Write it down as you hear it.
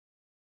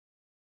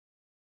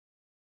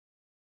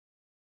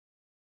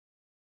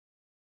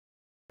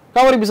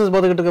Cauvery Business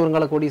பார்த்துக்கிட்டு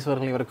இருக்கவங்கள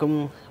கோடீஸ்வரர்கள் இவருக்கும்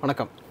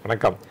வணக்கம்.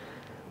 வணக்கம்.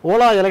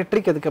 ஓலா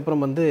எலக்ட்ரிக்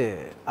அதுக்கப்புறம் வந்து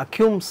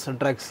அக்யூம்ஸ்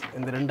ட்ரக்ஸ்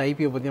இந்த ரெண்டு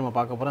ஐபிஓ பற்றி நம்ம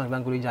பார்க்க போகிறோம்.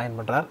 அதுதான் குறி ஜாயின்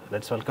பண்ணுறார்.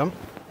 Let's welcome.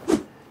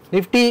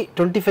 நிஃப்டி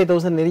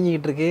 25,000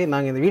 நெருங்கிக்கிட்டு இருக்கு.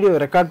 நாங்கள் இந்த வீடியோ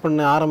ரெக்கார்ட்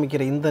பண்ண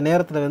ஆரம்பிக்கிற இந்த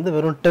நேரத்தில் வந்து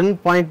வெறும் 10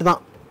 பாயிண்ட்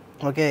தான்.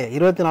 ஓகே,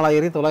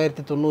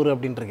 24,990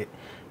 அப்படின்ட்டு இருக்கு.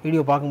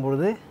 வீடியோ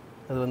பார்க்கும்பொழுது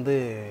அது வந்து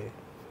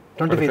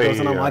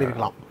 25,000 மாறி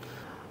இருக்கலாம்.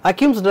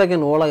 அக்யூம்ஸ் ட்ரக்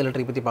அண்ட் ஓலா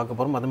எலக்ட்ரிக் பற்றி பார்க்க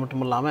போகிறோம். அது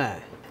மட்டும் இல்லாமல்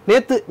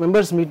நேற்று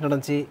மெம்பர்ஸ் மீட்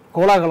நடந்துச்சு,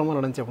 கோலாகலமாக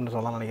நடந்துச்சு அப்படின்னு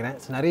சொல்லலாம் நினைக்கிறேன்.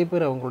 நிறைய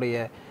பேர் அவங்களுடைய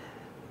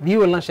வியூ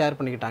எல்லாம் ஷேர்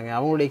பண்ணிக்கிட்டாங்க,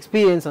 அவங்களுடைய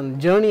எக்ஸ்பீரியன்ஸ் அந்த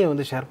ஜேர்னியை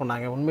வந்து ஷேர்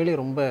பண்ணாங்க. உண்மையிலேயே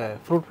ரொம்ப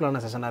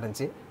ஃப்ரூட்ஃபுல்லான செஷனாக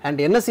இருந்துச்சு. அண்ட்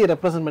என்எஸ்சி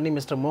ரெப்ரசென்ட் பண்ணி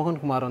மிஸ்டர்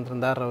மோகன்குமார்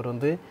வந்திருந்தார். அவர்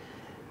வந்து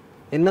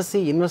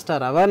NSC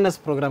investor awareness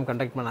program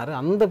conduct பண்ணார்.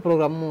 அந்த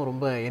ப்ரோக்ராமும்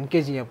ரொம்ப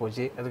என்கேஜிங்காக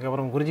போச்சு.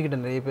 அதுக்கப்புறம் குருஜிக்கிட்ட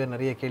நிறைய பேர்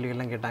நிறைய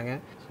கேள்விகள்லாம் கேட்டாங்க.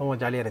 ரொம்ப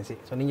ஜாலியாக இருந்துச்சு.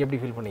 ஸோ நீங்கள்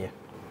எப்படி ஃபீல் பண்ணீங்க?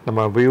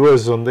 நம்ம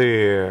வியூவர்ஸ் வந்து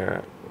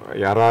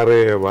யாராரு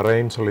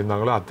வரேன்னு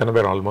சொல்லியிருந்தாங்களோ அத்தனை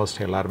பேர்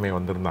ஆல்மோஸ்ட் எல்லாருமே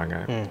வந்திருந்தாங்க.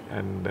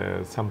 அண்ட்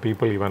சம்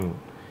பீப்புள் ஈவன்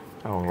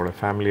அவங்களோட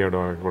ஃபேமிலியோட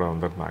கூட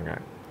வந்திருந்தாங்க.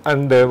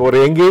 அண்ட் ஒரு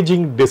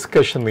என்கேஜிங்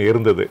டிஸ்கஷன்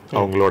இருந்தது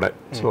அவங்களோட.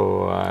 ஸோ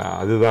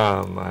அதுதான்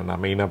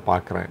நான் மெயினாக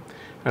பார்க்குறேன்.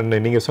 அண்ட்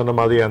நீங்கள் சொன்ன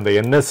மாதிரி அந்த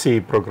என்எஸ்சி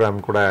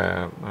ப்ரோக்ராம் கூட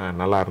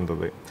நல்லா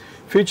இருந்தது.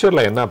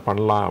 ஃப்யூச்சரில் என்ன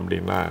பண்ணலாம்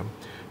அப்படின்னா,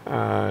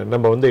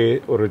 நம்ம வந்து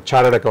ஒரு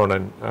சார்ட்டர்ட்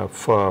அக்கௌண்டன்ட்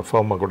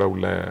ஃபார்மை கூட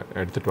உள்ளே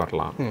எடுத்துகிட்டு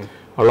வரலாம்,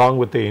 along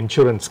with the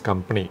insurance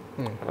company.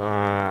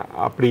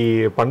 அப்படி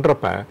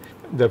பண்ணுறப்ப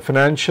இந்த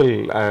ஃபினான்ஷியல்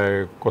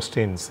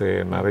கொஸ்டின்ஸ்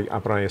நிறைய,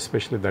 அப்புறம்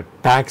எஸ்பெஷலி த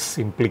டேக்ஸ்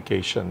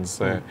இம்ப்ளிகேஷன்ஸ்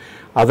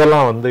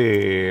அதெல்லாம் வந்து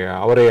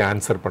அவரே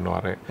ஆன்சர்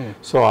பண்ணுவார்.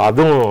 ஸோ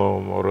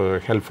அதுவும் ஒரு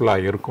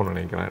ஹெல்ப்ஃபுல்லாக இருக்கும்னு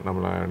நினைக்கிறேன்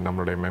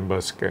நம்மளுடைய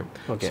மெம்பர்ஸ்க்கு.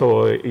 ஸோ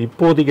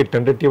இப்போதைக்கு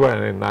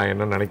டென்டேட்டிவாக நான்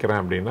என்ன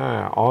நினைக்கிறேன் அப்படின்னா,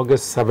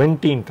 August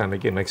 17th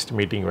அன்னைக்கு நெக்ஸ்ட்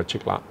மீட்டிங்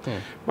வச்சுக்கலாம்.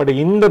 பட்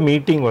இந்த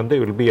மீட்டிங்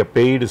வந்து will be a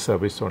paid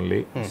service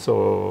only. So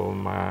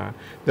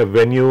the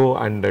venue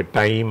and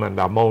time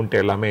and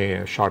amount எல்லாமே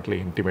ஷார்ட்லி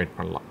இன்டிமேட்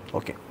பண்ணலாம்.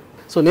 ஓகே.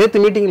 ஸோ நேற்று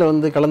மீட்டிங்கில்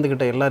வந்து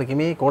கலந்துக்கிட்ட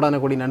எல்லாருக்குமே கோடான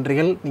கோடி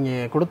நன்றிகள்.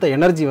 நீங்கள் கொடுத்த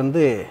எனர்ஜி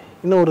வந்து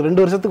இன்னும் ஒரு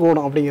 2 வருஷத்துக்கு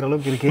ஓடும் அப்படிங்கிற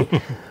அளவுக்கு இருக்குது.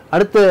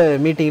 அடுத்த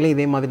மீட்டிங்கில்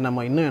இதே மாதிரி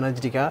நம்ம இன்னும்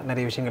எனர்ஜெட்டிக்காக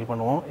நிறைய விஷயங்கள்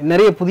பண்ணுவோம்,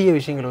 நிறைய புதிய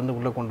விஷயங்கள் வந்து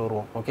உள்ளே கொண்டு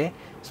வருவோம். ஓகே,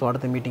 ஸோ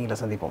அடுத்த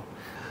மீட்டிங்கில் சந்திப்போம்.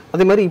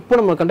 அதே மாதிரி இப்போ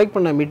நம்ம கண்டக்ட்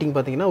பண்ண மீட்டிங்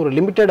பார்த்திங்கன்னா ஒரு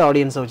லிமிட்டட்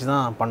ஆடியன்ஸை வச்சு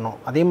தான் பண்ணோம்.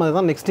 அதே மாதிரி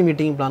தான் நெக்ஸ்ட்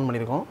மீட்டிங் பிளான்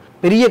பண்ணியிருக்கோம்.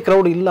 பெரிய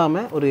க்ரௌட்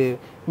இல்லாமல் ஒரு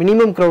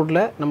மினிமம்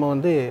க்ரௌடில் நம்ம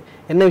வந்து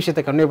என்ன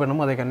விஷயத்தை கன்வே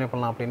பண்ணணுமோ அதை கன்வே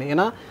பண்ணலாம் அப்படின்னு.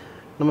 ஏன்னா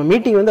நம்ம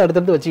மீட்டிங் வந்து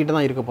அடுத்தடுத்து வச்சுக்கிட்டு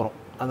தான் இருக்க போகிறோம்.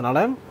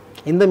 அதனால்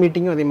இந்த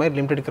மீட்டிங்கும் அதே மாதிரி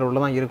லிமிடெட்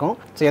க்ரௌடில் தான் இருக்கும்.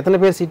 ஸோ எத்தனை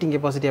பேர் சீட்டிங்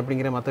கெப்பாசிட்டி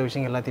அப்படிங்கிற மற்ற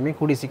விஷயங்கள் எல்லாத்தையுமே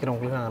கூடி சீக்கிரம்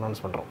உங்களுக்கு நாங்கள்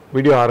அனௌன்ஸ் பண்ணுறோம்.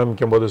 வீடியோ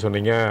ஆரம்பிக்கும் போது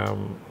சொன்னீங்க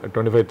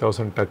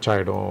 25,000 டச்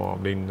ஆகிடும்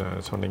அப்படின்னு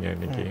சொன்னீங்க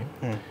இன்னைக்கு.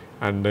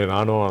 அண்டு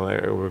நானும்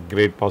ஒரு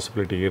கிரேட்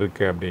பாசிபிலிட்டி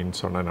இருக்குது அப்படின்னு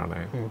சொன்னேன் நான்.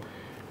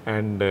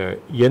 அண்டு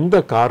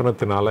எந்த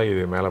காரணத்தினால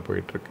இது மேலே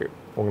போயிட்டுருக்கு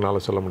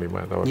உங்களால் சொல்ல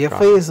முடியுமா?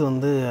 எஃப்ஐஎஸ்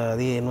வந்து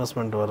அதிக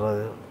இன்வெஸ்ட்மெண்ட்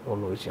வர்றது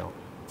ஒன்று விஷயம்.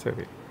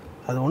 சரி,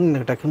 அது ஒன்று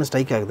எனக்கு டக்குன்னு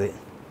ஸ்ட்ரைக் ஆகுது.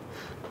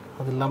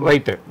 அது இல்லாமல்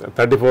ரைட்டு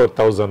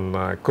 34,000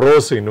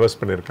 crores இன்வெஸ்ட்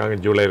பண்ணியிருக்காங்க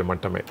ஜூலையில்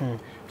மட்டுமே.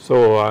 ஸோ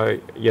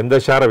எந்த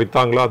ஷேரை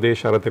விற்றாங்களோ அதே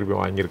ஷேரை திருப்பி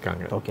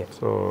வாங்கியிருக்காங்க. ஓகே.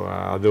 ஸோ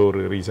அது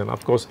ஒரு ரீசன்.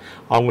 அஃப்கோர்ஸ்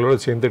அவங்களோட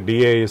சேர்ந்து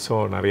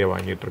டிஐஎஸும் நிறைய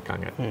வாங்கிட்டு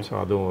இருக்காங்க. ஸோ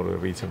அதுவும் ஒரு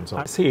ரீசன்ஸ்.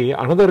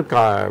 அனதர்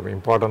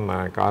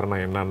இம்பார்ட்டன்ட்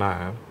காரணம் என்னன்னா,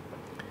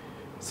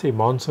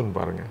 மான்சூன்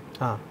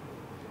பாருங்கள்.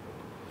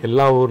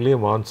 எல்லா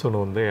ஊர்லேயும் மான்சூன்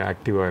வந்து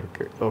ஆக்டிவாக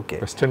இருக்குது. ஓகே.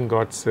 வெஸ்டர்ன்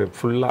காட்ஸ்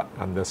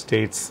ஃபுல்லாக அந்த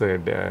ஸ்டேட்ஸ்,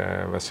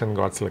 வெஸ்டர்ன்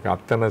காட்ஸில் இருக்க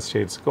அத்தனை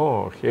ஸ்டேட்ஸ்க்கும்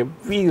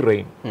ஹெவி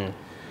ரெயின்.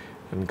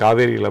 அண்ட்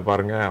காவேரியில்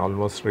பாருங்கள்,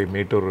 almost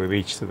Mettur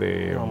reach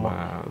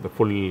the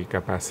full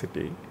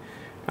capacity.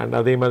 And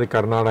அதே மாதிரி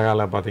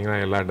கர்நாடகாவில் பார்த்தீங்கன்னா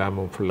எல்லா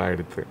டேமும் ஃபுல்லாக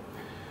எடுத்து.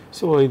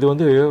 ஸோ இது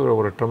வந்து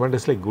ஒரு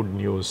ட்ரெமெண்டஸ்லி குட்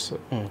நியூஸ்.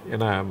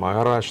 ஏன்னா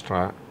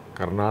மகாராஷ்டிரா,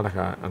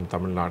 கர்நாடகா அண்ட்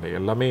தமிழ்நாடு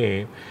எல்லாமே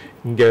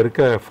இங்கே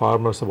இருக்க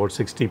farmers about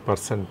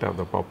 60% of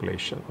the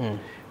population.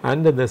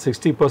 And இந்த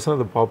 60% ஆஃப்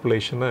த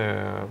பாப்புலேஷனை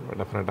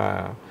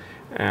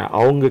டெஃபினட்டாக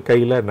அவங்க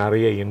கையில்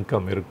நிறைய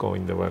இன்கம் இருக்கும்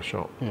இந்த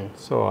வருஷம்.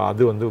 ஸோ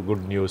அது வந்து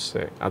குட் நியூஸ்.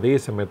 அதே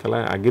சமயத்தில்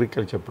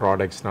அக்ரிகல்ச்சர்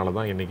ப்ராடக்ட்ஸ்னால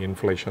தான் இன்றைக்கி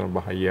இன்ஃப்ளேஷன்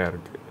ரொம்ப ஹையாக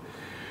இருக்குது.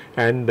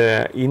 அண்டு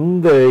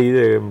இந்த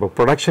இது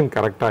ப்ரொடக்ஷன்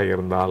கரெக்டாக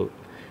இருந்தால்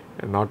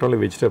not only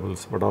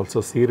vegetables but also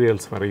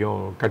serials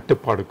வரையும்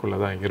கட்டுப்பாடுக்குள்ளே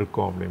தான்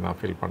இருக்கும் அப்படின்னு நான்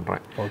ஃபீல்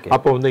பண்ணுறேன்.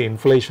 அப்போ வந்து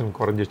இன்ஃப்ளேஷன்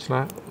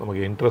குறைஞ்சிச்சுன்னா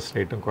நமக்கு இன்ட்ரெஸ்ட்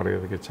ரேட்டும்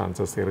குறையிறதுக்கு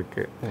சான்சஸ்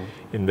இருக்குது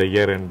இந்த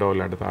இயர் எண்டோ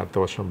இல்லை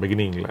அடுத்த வருஷம்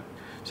பிகினிங்கில்.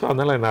 ஸோ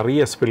அதனால்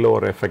நிறைய ஸ்பில்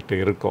ஓவர் எஃபெக்ட்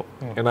இருக்கும்.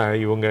 ஏன்னா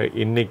இவங்க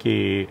இன்றைக்கி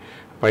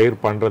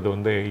பயிர் பண்ணுறது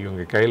வந்து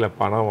இவங்க கையில்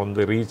பணம்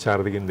வந்து ரீச்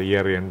ஆகிறதுக்கு இந்த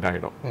இயர் எண்ட்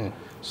ஆகிடும்.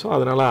 ஸோ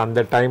அதனால் அந்த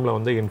டைமில்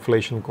வந்து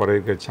இன்ஃப்ளேஷன்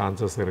குறையிறதுக்கு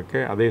சான்சஸ்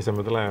இருக்குது. அதே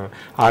சமயத்தில்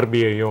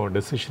ஆர்பிஐயும்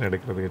டெசிஷன்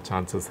எடுக்கிறதுக்கு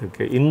சான்சஸ்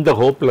இருக்குது. இந்த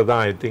ஹோப்பில்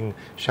தான் ஐ திங்க்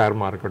ஷேர்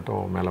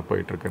மார்க்கெட்டும் மேலே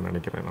போயிட்டுருக்குன்னு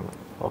நினைக்கிறேன் நான்.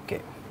 ஓகே,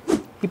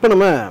 இப்போ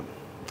நம்ம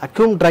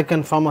அக்யூம் ட்ரக்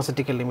அண்ட்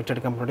ஃபார்மாசிட்டிக்கல்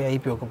லிமிடெட் கம்பெனியோட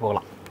ஐபிஓக்கு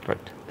போகலாம்.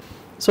 Right.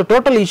 So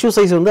total issue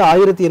size வந்து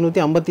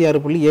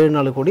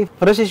 1856.74 கோடி,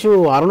 ஃப்ரெஷ் இஷ்யூ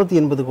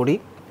 680 கோடி,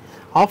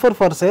 ஆஃபர்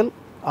ஃபார் சேல்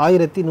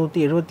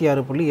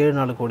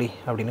 1176.74 கோடி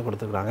அப்படின்னு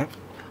கொடுத்துருக்குறாங்க.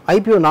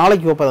 ஐபிஓ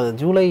நாளைக்கு ஓப்பன் ஆகுது,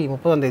 ஜூலை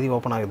 30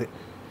 ஓப்பன் ஆகுது.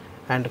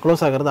 அண்ட்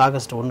க்ளோஸ் ஆகிறது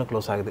August 1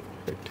 க்ளோஸ் ஆகுது.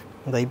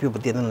 இந்த ஐபிஓ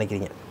பற்றி என்ன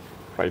நினைக்கிறீங்க?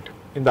 ரைட்.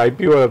 இந்த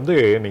ஐபிஓ வந்து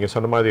நீங்கள்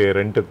சொன்ன மாதிரி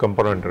 2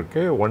 கம்போனன்ட்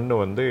இருக்குது. ஒன்று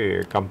வந்து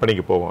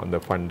கம்பெனிக்கு போவோம் அந்த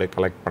ஃபண்டு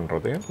கலெக்ட்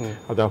பண்ணுறது,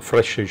 அதான்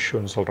ஃப்ரெஷ்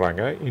இஷ்யூன்னு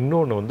சொல்கிறாங்க.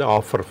 இன்னொன்று வந்து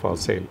ஆஃபர் ஃபார்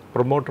சேல்.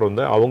 ப்ரொமோட்டர்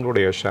வந்து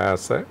அவங்களுடைய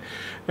ஷேர்ஸை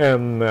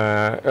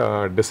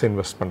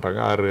டிஸ்இன்வெஸ்ட்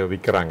பண்ணுறாங்க ஆறு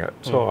விற்கிறாங்க.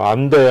 ஸோ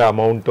அந்த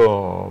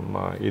அமௌண்ட்டும்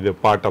இது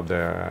பார்ட் ஆஃப் த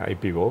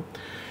ஐபிஓ.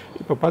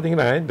 இப்போ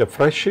பார்த்தீங்கன்னா இந்த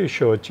ஃப்ரெஷ்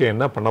இஷ்யூ வச்சு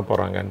என்ன பண்ண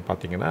போகிறாங்கன்னு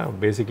பார்த்தீங்கன்னா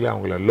பேசிக்கலி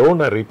அவங்கள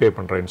லோனை ரீபே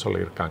பண்ணுறேன்னு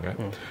சொல்லியிருக்காங்க.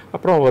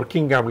 அப்புறம்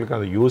ஒர்க்கிங் கேபிட்டலுக்கு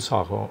அது யூஸ்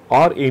ஆகும்,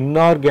 ஆர்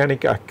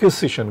இன்ஆர்கானிக்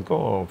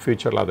அக்விசிஷனுக்கும்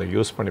ஃபியூச்சரில் அதை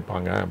யூஸ்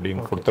பண்ணிப்பாங்க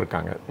அப்படின்னு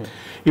கொடுத்துருக்காங்க.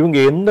 இவங்க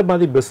எந்த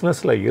மாதிரி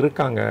பிஸ்னஸில்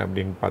இருக்காங்க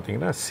அப்படின்னு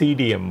பார்த்தீங்கன்னா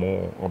சிடிஎம்ஓ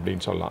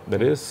அப்படின்னு சொல்லலாம்.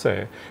 That is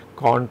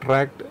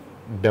contract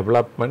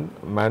development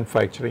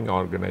manufacturing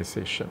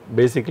organisation.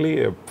 Basically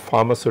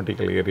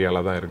pharmaceutical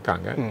ஏரியாவில் தான்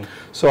இருக்காங்க.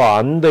 ஸோ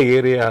அந்த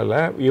ஏரியாவில்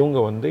இவங்க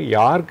வந்து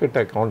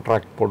யார்கிட்ட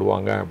கான்ட்ராக்ட்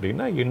போடுவாங்க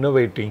அப்படின்னா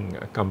இன்னோவேட்டிங்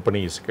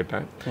கம்பெனிஸ் கிட்ட.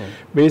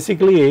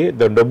 பேசிக்கலி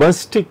த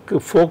டொமஸ்டிக்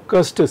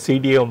ஃபோக்கஸ்டு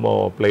சிடிஎம்ஓ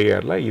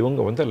பிளேயரில் இவங்க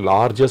வந்து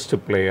லார்ஜஸ்ட்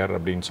பிளேயர்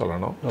அப்படின்னு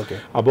சொல்லணும்.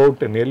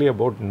 Nearly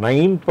about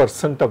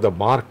 9% of the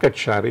market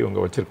share இவங்க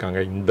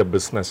வச்சுருக்காங்க இந்த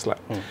பிஸ்னஸில்.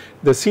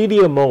 இந்த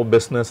சிடிஎம்ஓ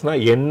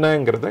பிஸ்னஸ்னால்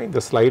என்னங்கிறத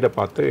இந்த ஸ்லைடை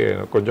பார்த்து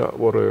கொஞ்சம்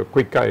ஒரு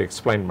குயிக்காக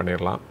எக்ஸ்பிளைன்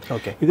பண்ணிடலாம்.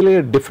 இதில்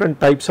டிஃப்ரெண்ட்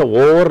டைப்ஸ் ஆஃப்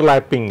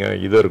ஓவர்லாப்பிங்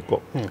இது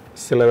இருக்கும்.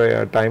 சில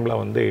டைமில்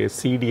வந்து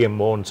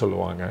சிடிஎம்ஓன்னு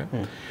சொல்லுவாங்க,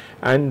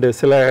 அண்ட்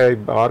சில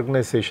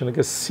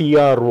ஆர்கனைசேஷனுக்கு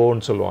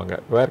சிஆர்ஓன்னு சொல்லுவாங்க,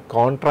 வேர்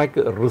கான்ட்ராக்ட்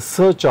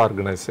ரிசர்ச்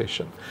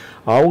ஆர்கனைசேஷன்.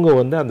 அவங்க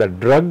வந்து அந்த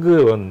ட்ரக்கு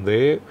வந்து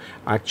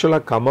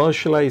ஆக்சுவலாக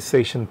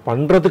கமர்ஷியலைசேஷன்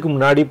பண்ணுறதுக்கு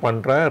முன்னாடி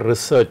பண்ணுற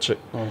ரிசர்ச்.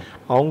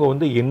 அவங்க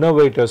வந்து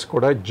இன்னோவேட்டர்ஸ்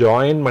கூட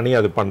ஜாயின் பண்ணி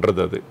அது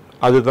பண்ணுறது,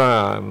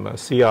 அதுதான்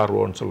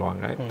சிஆர்ஓன்னு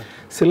சொல்லுவாங்க.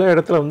 சில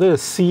இடத்துல வந்து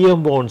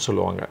சிஎம்ஓன்னு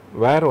சொல்லுவாங்க,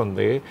 வேறு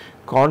வந்து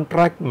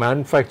கான்ட்ராக்ட்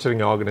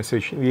மேனுஃபேக்சரிங்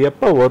ஆர்கனைசேஷன். இது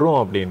எப்போ வரும்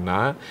அப்படின்னா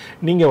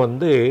நீங்கள்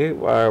வந்து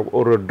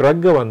ஒரு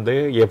ட்ரக்கை வந்து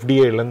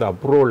எஃப்டிஏலேருந்து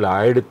அப்ரூவல்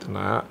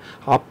ஆகிடுத்துனா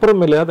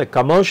அப்புறமேலே அதை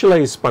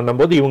கமர்ஷியலைஸ்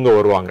பண்ணும்போது இவங்க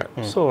வருவாங்க.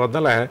 ஸோ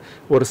அதனால்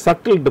ஒரு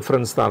சட்டில்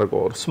டிஃப்ரென்ஸ் தான்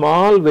இருக்கும், ஒரு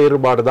ஸ்மால்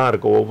வேறுபாடு தான்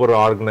இருக்கும் ஒவ்வொரு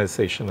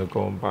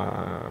ஆர்கனைசேஷனுக்கும்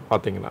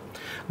பார்த்தீங்கன்னா.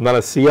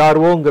 அதனால்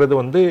சிஆர்ஓங்கிறது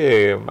வந்து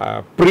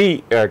ப்ரீ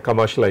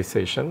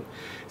கமர்ஷியலைசேஷன்,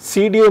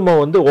 சிடிஎம்ஓ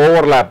வந்து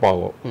ஓவர்லேப்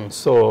ஆகும்.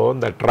 ஸோ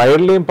இந்த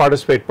ட்ரையல்லையும்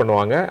பார்ட்டிசிபேட்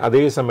பண்ணுவாங்க,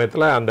 அதே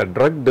சமயத்தில் அந்த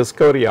ட்ரக்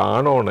டிஸ்கவரி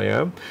ஆனோடனே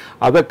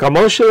அதை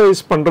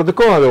கமர்ஷியலைஸ்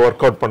பண்ணுறதுக்கும் அதை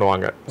ஒர்க் அவுட்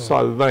பண்ணுவாங்க. ஸோ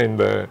அதுதான்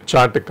இந்த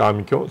சார்ட்டு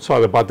காமிக்கும். ஸோ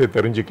அதை பார்த்து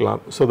தெரிஞ்சுக்கலாம்.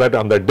 ஸோ தட்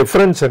அந்த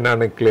டிஃப்ரென்ஸ்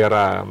என்னன்னு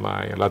கிளியராக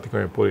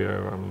எல்லாத்துக்குமே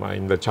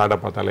இந்த சார்ட்டை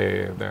பார்த்தாலே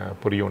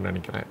புரியும்னு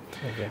நினைக்கிறேன்.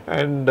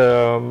 அண்ட்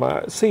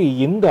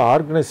இந்த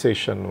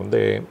ஆர்கனைசேஷன்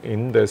வந்து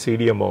இந்த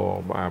சிடிஎம்ஓ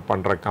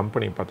பண்ணுற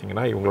கம்பெனி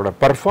பார்த்தீங்கன்னா இவங்களோட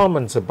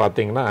பர்ஃபார்மன்ஸ்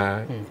பார்த்தீங்கன்னா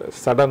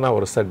சடனாக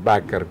ஒரு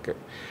செட்பேக் இருக்குது.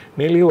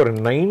 நியர்லி ஒரு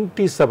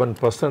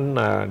 97%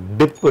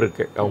 டிப்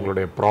இருக்குது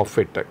அவங்களுடைய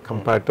profit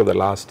compared to the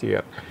last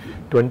year.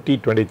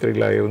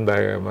 2023 இருந்த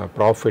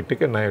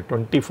ப்ராஃபிட்டுக்கு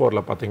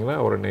 24 பார்த்தீங்கன்னா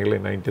ஒரு நியர்லி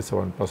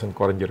 97%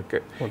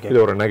 குறைஞ்சிருக்கு. இது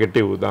ஒரு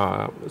நெகட்டிவ் தான்.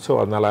 ஸோ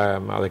அதனால்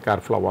அதை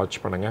கேர்ஃபுல்லாக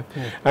வாட்ச் பண்ணுங்கள்.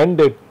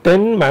 அண்டு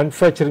 10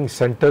 மேனுஃபேக்சரிங்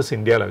சென்டர்ஸ்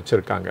இந்தியாவில்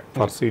வச்சுருக்காங்க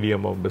ஃபார்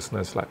சிடிஎம்ஓ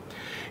பிஸ்னஸில்.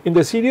 இந்த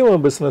சிடிஎம்ஓ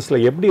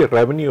பிஸ்னஸில் எப்படி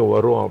ரெவன்யூ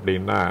வரும்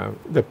அப்படின்னா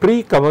இந்த ப்ரீ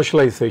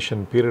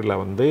கமர்ஷியலைசேஷன்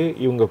பீரியடில் வந்து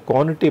இவங்க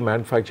குவான்டிட்டி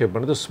மேனுஃபேக்சர்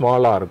பண்ணுறது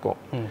ஸ்மாலாக இருக்கும்,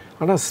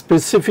 ஆனால்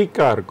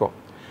ஸ்பெசிஃபிக்காக இருக்கும்.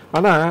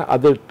 ஆனால்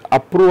அது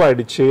அப்ரூவ்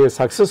ஆகிடுச்சு,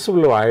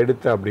 சக்ஸஸ்ஃபுல்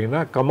ஆகிடுது அப்படின்னா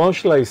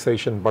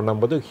கமர்ஷியலைசேஷன்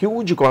பண்ணும்போது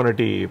ஹியூஜ்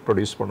குவான்டிட்டி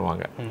ப்ரொடியூஸ்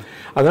பண்ணுவாங்க.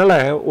 அதனால்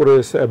ஒரு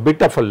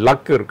பிட் ஆஃப் அ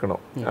லக்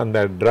இருக்கணும்.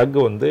 அந்த ட்ரக்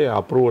வந்து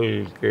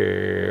அப்ரூவலுக்கு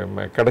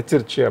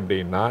கிடச்சிருச்சு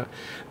அப்படின்னா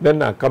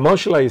தென்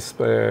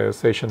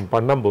கமர்ஷியலைசேஷன்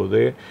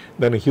பண்ணும்போது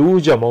தென்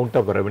ஹியூஜ் அமௌண்ட்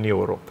ஆஃப் ரெவன்யூ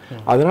வரும்.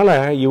 அதனால்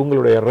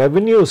இவங்களுடைய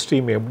ரெவன்யூ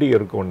ஸ்ட்ரீம் எப்படி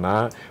இருக்கும்னா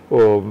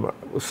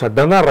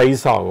சடனாக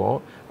ரைஸ் ஆகும்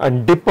அண்ட்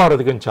டிப்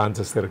ஆகிறதுக்கும்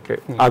சான்சஸ்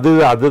இருக்குது.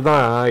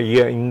 அதுதான்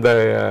இந்த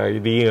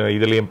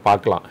இதுலேயும்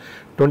பார்க்கலாம்.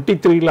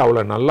 23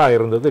 அவ்வளோ நல்லா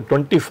இருந்தது,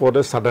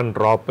 24 சடன்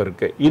ட்ராப்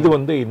இருக்குது. இது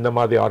வந்து இந்த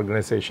மாதிரி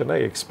ஆர்கனைசேஷனை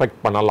எக்ஸ்பெக்ட்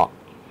பண்ணலாம்.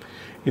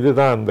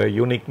 இதுதான் அந்த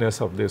uniqueness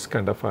of this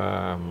kind of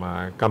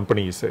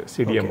companies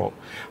CDMO.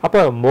 அப்போ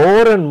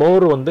மோர் அண்ட்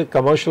மோர் வந்து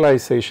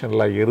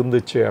கமர்ஷியலைசேஷனில்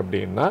இருந்துச்சு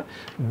அப்படின்னா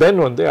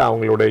தென் வந்து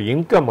அவங்களோட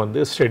இன்கம்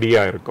வந்து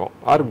ஸ்டெடியாக இருக்கும்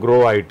ஆர் க்ரோ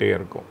ஆகிட்டே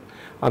இருக்கும்.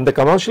 அந்த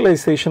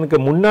கமர்ஷியலைசேஷனுக்கு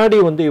முன்னாடி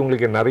வந்து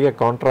இவங்களுக்கு நிறைய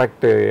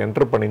கான்ட்ராக்ட்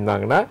என்ட்ரு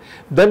பண்ணியிருந்தாங்கன்னா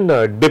தென்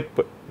tip,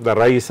 the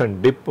rise and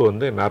tip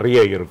வந்து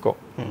நிறைய இருக்கும்.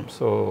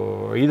 ஸோ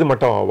இது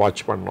மட்டும்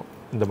வாட்ச் பண்ணணும்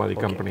இந்த மாதிரி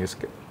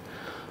கம்பெனிஸ்க்கு.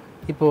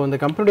 இப்போது இந்த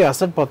கம்பெனியுடைய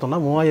அசட் பார்த்தோம்னா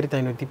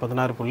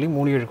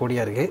 3516.37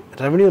 கோடியாக இருக்குது.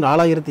 ரெவன்யூ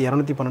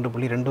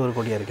 4212.21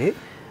 கோடியாக இருக்குது.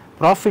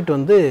 ப்ராஃபிட்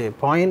வந்து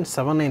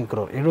 0.79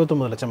 crore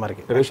 79 லட்சமாக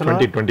இருக்குது.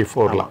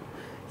 2024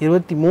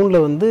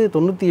 23 வந்து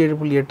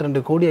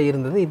 97.82 கோடியாக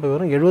இருந்தது, இப்போ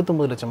வெறும்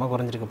 79 லட்சமாக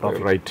குறைஞ்சிருக்கு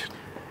ப்ராஃபிட். ரைட்.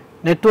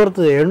 நெட்ஒர்த்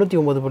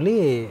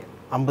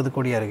 709.50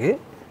 கோடியாக இருக்குது.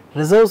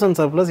 ரிசர்வ்ஸ் அண்ட்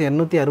சர்ப்ளஸ்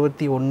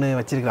 861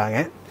 வச்சுருக்காங்க.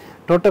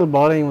 டோட்டல்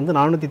பாரோயிங் வந்து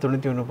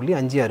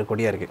 491.56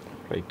 கோடியாக இருக்குது.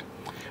 ரைட்.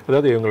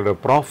 அதாவது இவங்களோட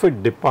ப்ராஃபிட்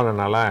டிப்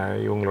ஆனனால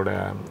இவங்களோட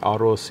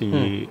ROCE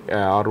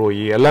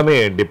ROE எல்லாமே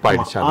டிப்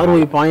ஆயிடுச்சு.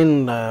 ROE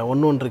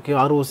 0.11 இருக்கு,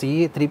 ROCE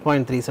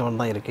 3.37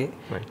 தான் இருக்கு,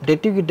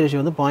 டெட் ஈக்விட்டி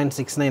ரேஷியோ வந்து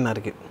 0.69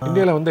 இருக்கு.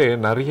 இந்தியாவில் வந்து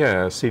நிறைய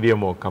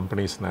CDMO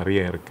கம்பெனிஸ் நிறைய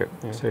இருக்கு.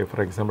 சரி,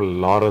 ஃபார் எக்ஸாம்பிள்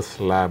லாரஸ்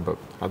லேப்,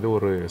 அது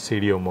ஒரு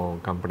CDMO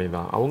கம்பெனி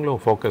தான்,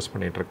 அவங்களும் ஃபோக்கஸ்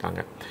பண்ணிட்டு இருக்காங்க.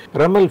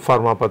 ரெமல்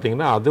ஃபார்மா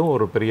பார்த்தீங்கன்னா அதுவும்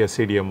ஒரு பெரிய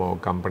CDMO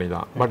கம்பெனி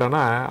தான். பட்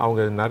ஆனால்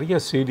அவங்க நிறைய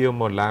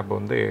CDMO லேப்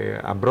வந்து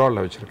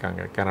அப்ராடில்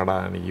வச்சுருக்காங்க, கனடா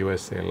அண்ட்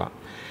USA எல்லாம்.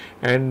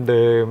 அண்டு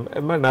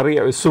நிறைய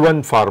சுவன்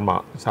ஃபார்மா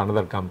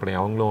அனதர் கம்பெனி,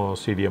 அவங்களும்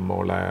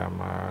CDMOவில்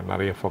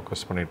நிறைய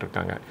ஃபோக்கஸ்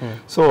பண்ணிகிட்ருக்காங்க.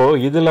 ஸோ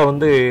இதில்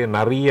வந்து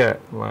நிறைய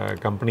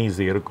கம்பெனிஸ்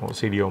இருக்கும்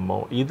CDMO.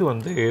 இது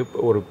வந்து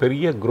ஒரு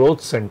பெரிய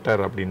க்ரோத்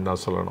சென்டர் அப்படின்னு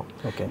தான் சொல்லணும்.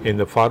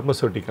 இந்த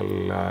ஃபார்மசூட்டிக்கல்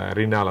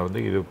அரீனாவில்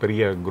வந்து இது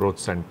பெரிய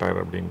க்ரோத் சென்டர்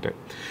அப்படின்ட்டு.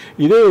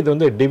 இது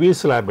வந்து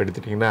டிவிஸ் லேப்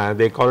எடுத்துட்டிங்கன்னா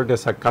தே call it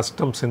as a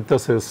custom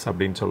synthesis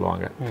அப்படின்னு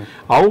சொல்லுவாங்க.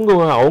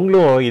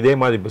 அவங்களும் இதே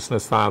மாதிரி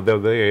பிஸ்னஸ் தான்.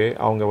 அதாவது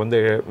அவங்க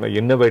வந்து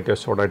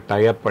இன்னோவேட்டர்ஸோட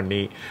டயப் பண்ணி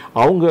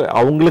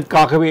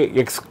அவங்களுக்காகவே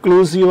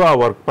எக்ஸ்க்ளூசிவாக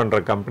ஒர்க் பண்ணுற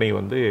கம்பெனி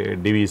வந்து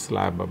டிவிஸ்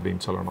லேப்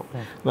அப்படின்னு சொல்லணும்.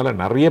 அதனால்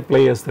நிறைய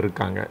பிளேயர்ஸ்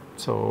இருக்காங்க.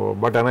 ஸோ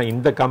பட் ஆனால்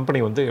இந்த கம்பெனி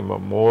வந்து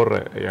மோர்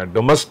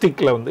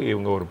டொமஸ்டிக்கில் வந்து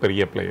இவங்க ஒரு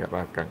பெரிய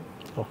பிளேயராக இருக்காங்க.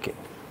 ஓகே,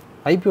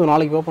 IPO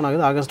நாளைக்கு ஓப்பன்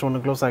ஆகுது, ஆகஸ்ட்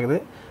 1 க்ளோஸ் ஆகுது.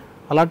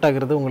 அலாட்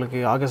ஆகிறது உங்களுக்கு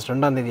ஆகஸ்ட்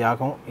 2ஆம் தேதி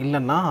ஆகும்,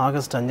 இல்லைன்னா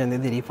ஆகஸ்ட் 5ஆம்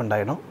தேதி ரீஃபண்ட்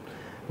ஆகிடும்.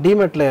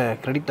 டிமெட்டில்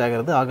கிரெடிட்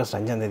ஆகிறது ஆகஸ்ட்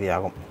 5ஆம் தேதி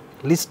ஆகும்.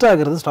 லிஸ்ட்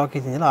ஆகிறது ஸ்டாக்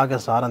எக்ஸ்சேஞ்சில்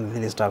ஆகஸ்ட் 6ஆம்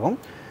தேதி லிஸ்ட் ஆகும்.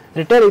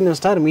 ரிட்டைல்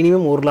இன்வெஸ்டர்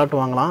மினிமம் 1 லாட்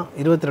வாங்கலாம்,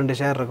 22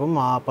 ஷேர் இருக்கும்,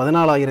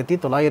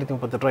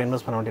 14,938 ரூபா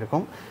இன்வெஸ்ட் பண்ண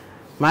வேண்டியிருக்கும்.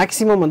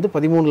 மேக்ஸிமம் வந்து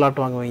 13 லாட்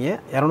வாங்குவீங்க,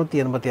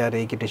 286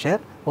 ஈக்விட்டி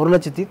ஷேர்,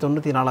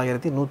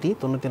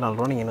 1,94,194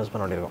 ரூபா நீங்கள் இன்வெஸ்ட்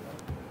பண்ண வேண்டியிருக்கும்.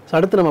 ஸோ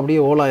அடுத்து நம்ம அப்படியே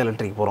ஓலா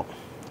எலக்ட்ரிக் போகிறோம்.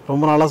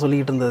 ரொம்ப நாளாக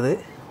சொல்லிக்கிட்டு இருந்தது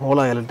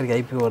ஓலா எலக்ட்ரிக்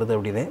IPO வருது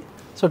அப்படின்னு.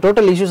 ஸோ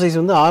டோட்டல் இஷ்யூ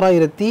சைஸ் வந்து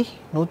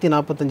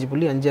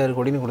 6,145.56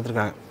 கோடின்னு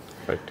கொடுத்துருக்காங்க.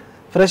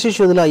 ஃப்ரெஷ்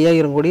இஷ்யூ இதில்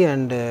 5,000 கோடி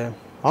அண்டு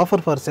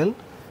ஆஃபர் ஃபார் செல்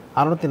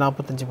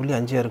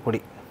 645.56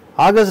 கோடி.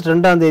 ஆகஸ்ட்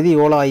 2ஆம் தேதி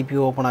ஓலா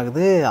IPO ஓப்பன்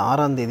ஆகுது,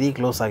 6ஆம் தேதி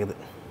க்ளோஸ் ஆகுது.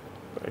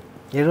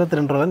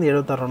 72 ரூபாலேருந்து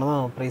 76 ரூபா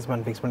தான் ப்ரைஸ்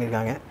பேண்ட் ஃபிக்ஸ்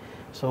பண்ணியிருக்காங்க.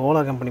 ஸோ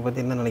ஓலா கம்பெனி பற்றி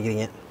என்ன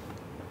நினைக்கிறீங்க?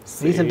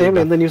 ரீசெண்ட்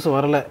டைமில் எந்த நியூஸும்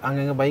வரல,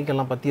 அங்கங்கே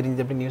பைக்கெல்லாம் பற்றி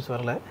இருந்துச்சு அப்படி நியூஸ்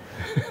வரல.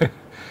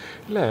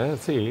 இல்லை,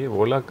 சரி,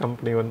 ஓலா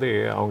கம்பெனி வந்து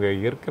அவங்க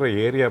இருக்கிற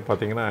ஏரியா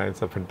பார்த்தீங்கன்னா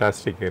it's a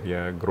fantastic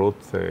area,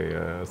 growth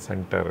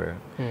centre.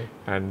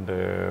 And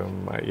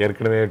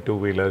ஏற்கனவே 2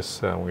 வீலர்ஸ்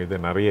அவங்க இது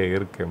நிறைய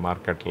இருக்குது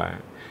மார்க்கெட்டில்.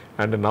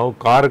 அண்டு நவ்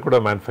காரு கூட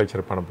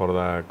மேனுஃபேக்சர் பண்ண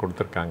போகிறதா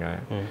கொடுத்துருக்காங்க.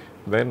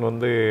 தென்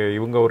வந்து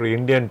இவங்க ஒரு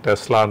இந்தியன்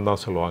டெஸ்லான்னு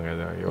தான் சொல்லுவாங்க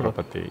இவரை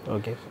பற்றி.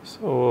 ஓகே.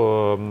 ஸோ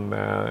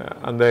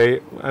அந்த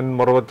அண்ட்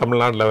மொரவ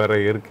தமிழ்நாட்டில் வேறு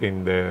இருக்குது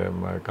இந்த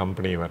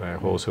கம்பெனி வேறு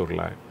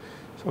ஹோசூரில்.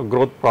 So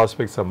growth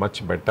prospects are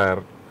much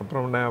better.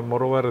 அப்புறம்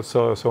மொரோவர்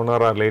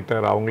சோனாரா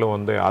லேட்டர் அவங்களும்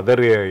வந்து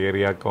அதர்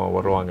ஏரியாவுக்கும்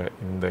வருவாங்க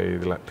இந்த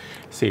இதில்.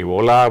 சரி,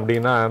 ஓலா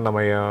அப்படின்னா நம்ம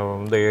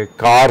வந்து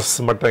கார்ஸ்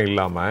மட்டும்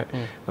இல்லாமல்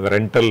அந்த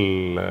ரெண்டல்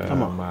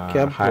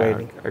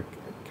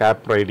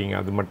கேப் ரைடிங்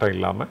அது மட்டும்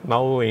இல்லாமல்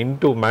நவ்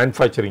இன்டு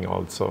மேனுஃபேக்சரிங்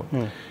ஆல்சோ.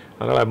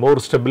 அதனால்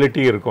மோர்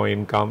ஸ்டெபிலிட்டி இருக்கும்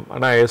இன்கம்.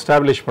 ஆனால்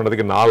எஸ்டாப்ளிஷ்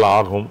பண்ணுறதுக்கு நாள்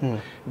ஆகும்.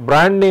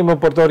 பிராண்ட் நேமை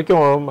பொறுத்த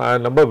வரைக்கும்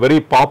ரொம்ப very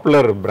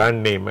popular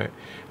brand name.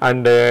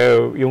 And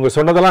இவங்க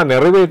சொன்னதெல்லாம்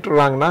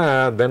நிறைவேற்றுறாங்கன்னா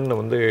தென்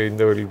வந்து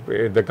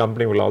இந்த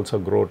company will also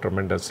grow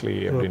tremendously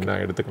அப்படின்னு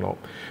தான் எடுத்துக்கணும்.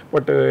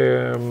 பட்டு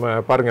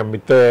பாருங்கள்,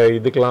 மித்த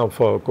இதுக்கெலாம்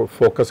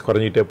ஃபோக்கஸ்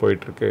குறைஞ்சிட்டே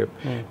போயிட்டுருக்கு.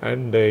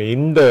 அண்டு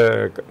இந்த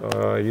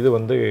இது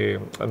வந்து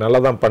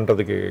நல்லா தான்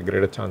பண்ணுறதுக்கு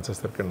கிரேட்டர்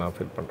சான்சஸ் இருக்குன்னு நான்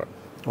ஃபீல் பண்ணுறேன்.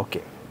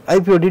 ஓகே,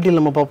 IPO டீட்டெயில்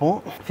நம்ம பார்ப்போம்.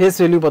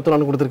 ஃபேஸ் வேல்யூ 10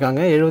 ரூபான்னு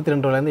கொடுத்துருக்காங்க,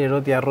 72 ரூபாலேருந்து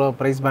 76 ரூபா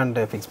ப்ரைஸ் பேண்ட்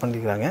ஃபிக்ஸ்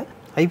பண்ணியிருக்காங்க.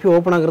 IPO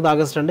ஓப்பன் ஆகிறது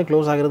ஆகஸ்ட் 2,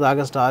 க்ளோஸ் ஆகிறது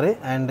ஆகஸ்ட் 6.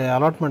 அண்ட்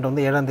அலாட்மெண்ட்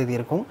வந்து 7ஆம் தேதி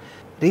இருக்கும்.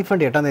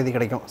 ரீஃபண்ட் 8ஆம் தேதி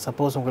கிடைக்கும்.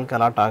 சப்போஸ் உங்களுக்கு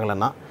அலாட்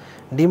ஆகலைன்னா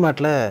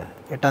டிமார்ட்டில்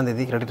 8ஆம்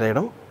தேதி கிரெடிட்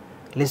ஆகிடும்.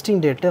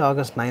 லிஸ்டிங் டேட்டு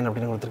ஆகஸ்ட் 9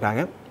 அப்படின்னு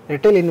கொடுத்துருக்காங்க.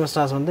 ரிட்டைல்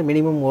இன்வெஸ்டர்ஸ் வந்து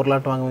மினிமம் 1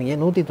 லாட் வாங்குவீங்க,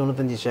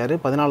 195 ஷேரு,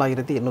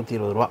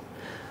 14,820 ரூபா.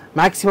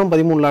 மேக்ஸிமம்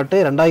 13 லாட்டு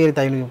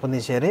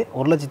 2,535 ஷேரு,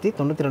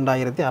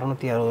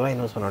 1,92,660 ரூபா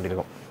இன்வெஸ்ட் பண்ண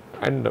வேண்டியிருக்கும்.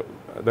 அண்ட்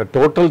the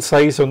total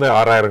size வந்து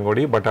 6,000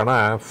 கோடி. பட்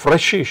ஆனால்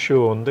ஃப்ரெஷ் இஷ்யூ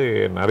வந்து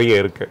நிறைய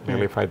இருக்குது,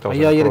 nearly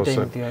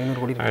 5,500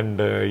 கோடி.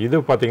 அண்ட் இது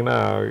பார்த்தீங்கன்னா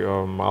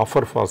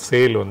ஆஃபர் ஃபார்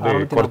சேல் வந்து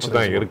குறைச்சி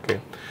தான்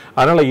இருக்குது.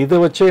 அதனால் இதை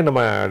வச்சே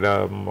நம்ம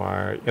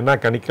என்ன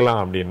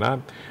கணிக்கலாம் அப்படின்னா,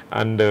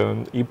 அண்டு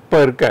இப்போ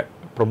இருக்க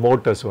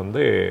ப்ரொமோட்டர்ஸ்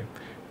வந்து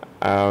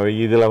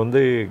இதில்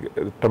வந்து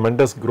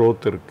ட்ரெமெண்டஸ்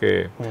க்ரோத்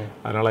இருக்குது.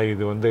 அதனால்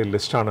இது வந்து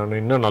லிஸ்ட்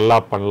ஆனோன்னு இன்னும் நல்லா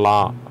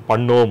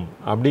பண்ணோம்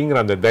அப்படிங்கிற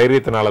அந்த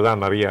தைரியத்தினால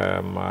தான் நிறைய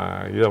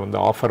இதை வந்து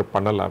ஆஃபர்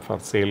பண்ணலை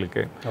ஃபார்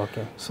சேலுக்கு.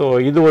 ஓகே. ஸோ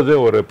இது வந்து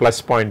ஒரு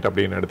ப்ளஸ் பாயிண்ட்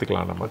அப்படின்னு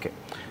எடுத்துக்கலாம் நம்ம. Okay.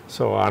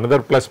 So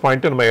another plus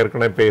point நம்ம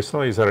ஏற்கனவே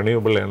பேசணும், இஸ்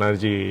ரெனியூபிள்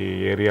எனர்ஜி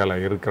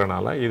ஏரியாவில்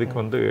இருக்கிறனால இதுக்கு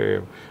வந்து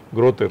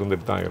க்ரோத்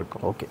இருந்துட்டு தான்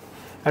இருக்கும். ஓகே.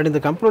 அண்ட் இந்த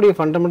கம்பெனியுடைய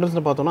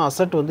ஃபண்டமெண்டல்ஸில் பார்த்தோம்னா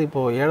அசட் வந்து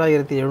இப்போது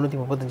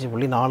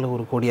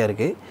 7,735.41 கோடியாக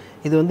இருக்குது.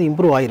 இது வந்து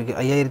இம்ப்ரூவ் ஆகிருக்கு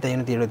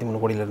 5,573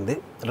 கோடியிலேருந்து.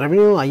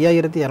 ரெவன்யூ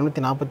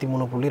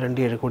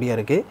 5,243.27 கோடியாக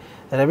இருக்குது.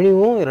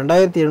 ரெவன்யூவும்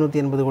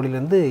 2,780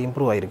 கோடியிலேருந்து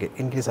இம்ப்ரூவ் ஆகிருக்கு,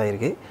 இன்க்ரீஸ்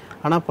ஆகிருக்கு.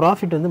 ஆனால்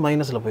ப்ராஃபிட் வந்து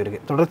மைனஸில் போயிருக்கு.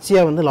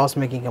 தொடர்ச்சியாக வந்து லாஸ்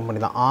மேக்கிங்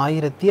கம்பெனி தான்.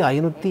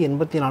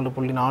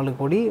 1,584.4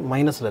 கோடி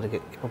மைனஸில்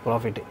இருக்குது இப்போ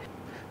ப்ராஃபிட்டு.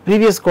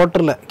 ப்ரீவியஸ்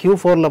குவார்ட்டரில்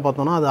Q4ல்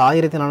பார்த்தோம்னா அது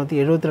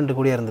 1472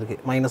 கோடியாக இருந்திருக்கு,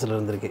 மைனஸில்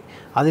இருந்திருக்கு.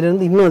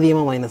 அதிலிருந்து இன்னும்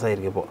அதிகமாக மைனஸ்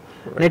ஆகிருக்கு. இப்போது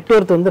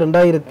நெட்ஒர்த் வந்து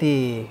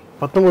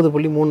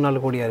 2019.34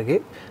 கோடியாக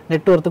இருக்குது.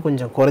 நெட்ஒர்த்து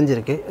கொஞ்சம்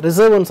குறைஞ்சிருக்கு.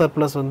 ரிசர்வ் அண்ட்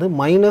சர்ப்ளஸ் வந்து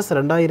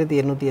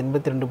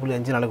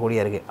 -2282.54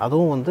 கோடியாக இருக்குது.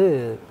 அதுவும் வந்து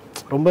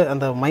ரொம்ப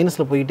அந்த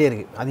மைனஸில் போயிட்டே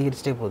இருக்குது,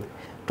 அதிகரிச்சிட்டே போகுது.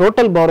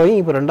 டோட்டல் பாரோயிங்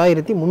இப்போ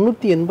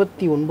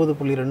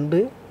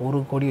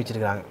 2389.21 கோடி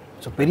வச்சுருக்காங்க.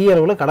 ஸோ பெரிய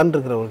அளவில் கடன்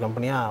இருக்கிற ஒரு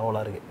கம்பெனியாக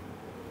ஓலா இருக்குது.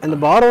 அந்த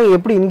பாரோயிங்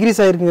எப்படி இன்க்ரீஸ்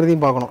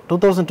ஆகிருக்குங்கிறதையும் பார்க்கணும்.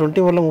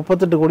 2021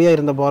 38 கோடியாக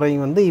இருந்த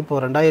பாரோயிங் வந்து இப்போ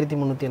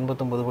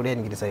 2389 கோடியாக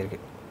இன்க்ரீஸ் ஆகிருக்கு.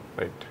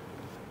 ரைட்.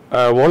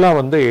 ஓலா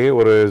வந்து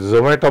ஒரு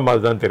ஜொமேட்டோ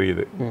மாதிரி தான்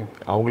தெரியுது.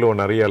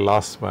 அவங்களும் நிறைய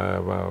லாஸ்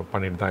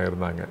பண்ணிட்டு தான்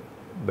இருந்தாங்க.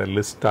 இந்த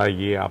லிஸ்ட்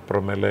ஆகி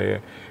அப்புறமேலே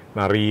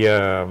நிறைய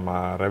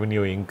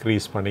ரெவென்யூ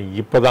இன்க்ரீஸ் பண்ணி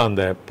இப்போ தான்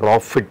அந்த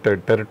ப்ராஃபிட்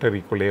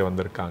டெரிட்டரிக்குள்ளேயே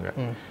வந்திருக்காங்க.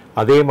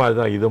 அதே மாதிரி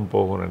தான் இதுவும்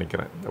போகும்னு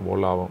நினைக்கிறேன், இந்த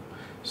ஓலாவும்.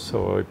 ஸோ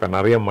இப்போ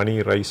நிறைய மணி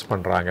ரைஸ்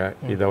பண்ணுறாங்க.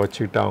 இதை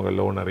வச்சுக்கிட்டு அவங்க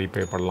லோனை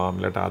ரீபே பண்ணலாம்,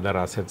 இல்லாட்டா அதர்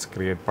அசெட்ஸ்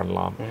க்ரியேட்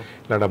பண்ணலாம்,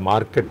 இல்லாட்டா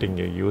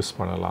மார்க்கெட்டிங்கை யூஸ்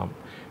பண்ணலாம்.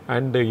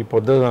 அண்டு இப்போ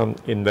வந்து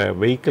இந்த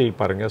வெஹிக்கிள்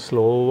பாருங்கள்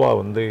ஸ்லோவாக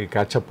வந்து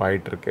கேட்சப்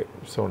ஆகிட்டுருக்கு.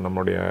 ஸோ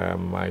நம்மளுடைய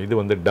இது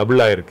வந்து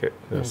டபுள் ஆகிருக்கு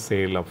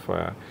sale of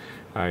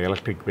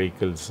electric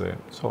vehicles.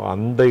 So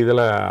அந்த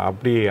இதில்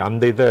அப்படி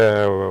அந்த இதை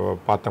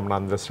பார்த்தோம்னா,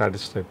 அந்த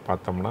ஸ்டாட்டிஸ்டிக்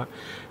பார்த்தோம்னா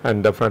அண்ட்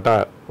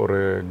டெஃபினட்டாக ஒரு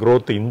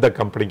க்ரோத் இந்த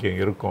கம்பெனிக்கு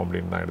இருக்கும்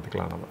அப்படின்னு தான்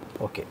எடுத்துக்கலாம் நம்ம.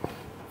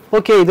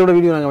 ஓகே, இதோட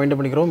வீடியோ நாங்கள் வைண்ட்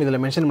பண்ணிக்கிறோம்.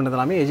 இதில் மென்ஷன் பண்ணது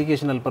எல்லாமே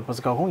எஜுகேஷனல்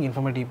பர்பஸ்க்காகவும்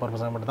இன்ஃபர்மேட்டிவ்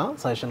பர்பஸாக மட்டும் தான்,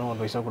 சஜஷனும்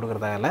அட்வைஸாக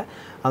கொடுக்குறதா இல்லை.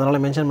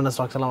 அதனால் மென்ஷன் பண்ண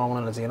ஸ்டாக்ஸ் எல்லாம்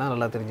வாங்கணும்னு நினச்சிங்கன்னா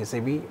நல்லா தெரிஞ்சு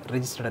செபி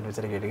ரெஜிஸ்டர்ட்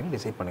அட்வைசரை கேட்டு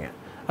டிசைட் பண்ணுங்கள்.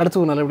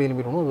 அடுத்து ஒரு நல்ல வீடியோ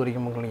அனுப்பிடணும். இது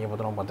வரைக்கும் உங்களுக்கு நீங்கள்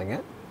பத்திரம்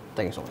பார்த்துங்க.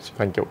 Thank you so much.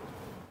 தேங்க்யூ.